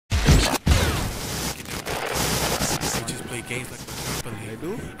play games like Monopoly. They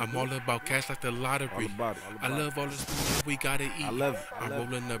do? I'm all about cash like the lottery. All about it. I love all the food we gotta eat. I love it. I'm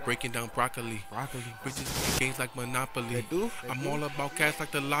rolling up, breaking down broccoli. Bitches play games like Monopoly. They do? I'm all about cash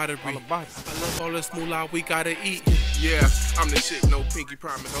like the lottery. All about it. I love all the moolah we gotta eat. Yeah, I'm the shit, no pinky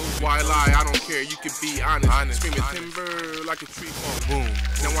promise. Why lie? I don't care, you can be honest. Screaming timber like a tree fall. Boom.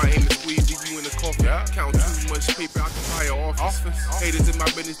 Now I aim to squeeze you in the coffin. Count too much paper, I can buy an office. Haters in my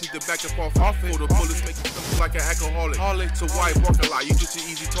business need to back up off. For the bullets make you something like an alcoholic. So why bark a lot? You just an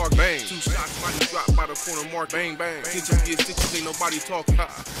easy target. Bang. 2 shots, money drop by the corner mark. Bang, bang. Stitches get stitches, ain't nobody talking.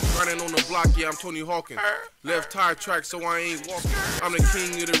 Running on the block, yeah, I'm Tony Hawkins. Left tire track, so I ain't walking. I'm the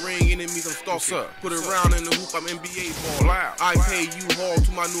king of the ring, enemies I'm stalking. Put it around in the hoop, I'm NBA ball. I pay you haul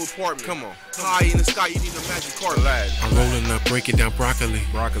to my new apartment. Come on. High in the sky, you need a magic card. I'm rolling up, breaking down broccoli.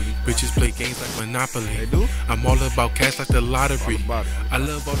 Bitches play games like Monopoly. They do? I'm all about cash like the lottery. All about it. I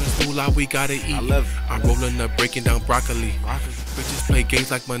love all the moolah we gotta eat. I love it. I'm rolling up, breaking down broccoli. Bitches play games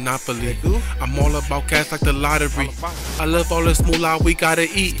like Monopoly. They do? I'm all about cash like the lottery. I love all the moolah we gotta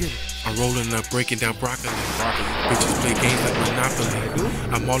eat. I'm rolling up, breaking down broccoli. Bitches play games like Monopoly.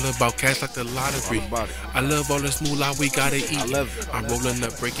 I'm all about cash like the lottery. I love all the moolah we gotta eat. I'm rolling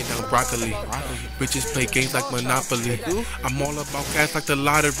up, breaking down broccoli. Bitches play games like Monopoly. I'm all about cash like the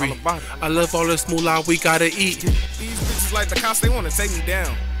lottery. I love all the moolah we gotta eat. These bitches like the cops, they wanna take me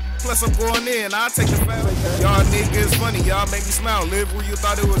down. Plus I'm going in, I'll take the foul. Y'all niggas funny, y'all make me smile. Live where you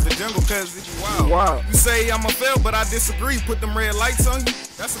thought it was the jungle, cause it be wild. You say I'm a fail, but I disagree. Put them red lights on you,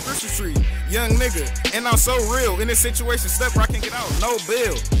 that's a Christmas tree. Young nigga, and I'm so real. In this situation, step where I can't get out, no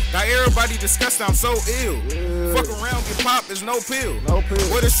bill. Got everybody disgusted, I'm so ill. Fuck around, get popped, there's no pill.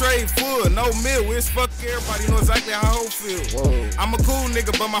 What is trade full, no meal. It's fuck everybody, know exactly how I feel. I'm a cool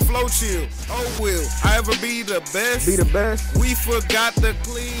nigga, but my flow chill. Oh, will I ever be the best? Be the best. We forgot to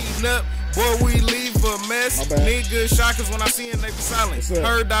clean up. Boy, we leave a mess. Niggas shockers when I see him, they be silent.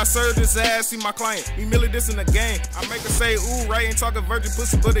 Heard I served his ass, see my client. He merely this in the game. I make her say, ooh, right, ain't talking virgin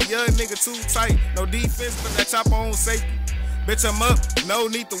pussy, but a young nigga too tight. No defense, but that chopper on safety. Bitch, I'm up, no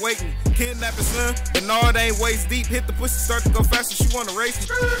need to wait me. Kidnapping son, but no, it ain't waist deep. Hit the pussy, start to go faster, she wanna race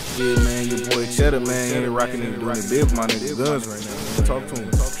me. Yeah, man, your boy Cheddar, man, ain't rocking and doing the bib with my niggas guns right now. Talk to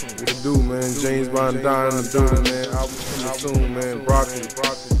him. What it do, man? James Bond dying in the building, man. Album coming soon, man. Broccoli.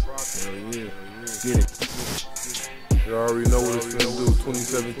 Hell yeah. Get it. You already know what it's gonna do.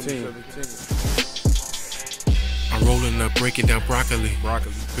 2017. I'm rolling up, breaking down broccoli.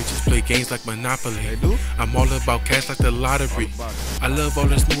 Bitches play games like Monopoly. They do? I'm all about cash like the lottery. I love all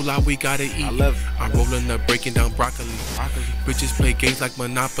the moolah we gotta eat. I'm rolling up, breaking down broccoli. Bitches play games like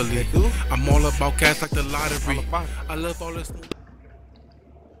Monopoly. They do? I'm all about cash like the lottery. I love all the moolah.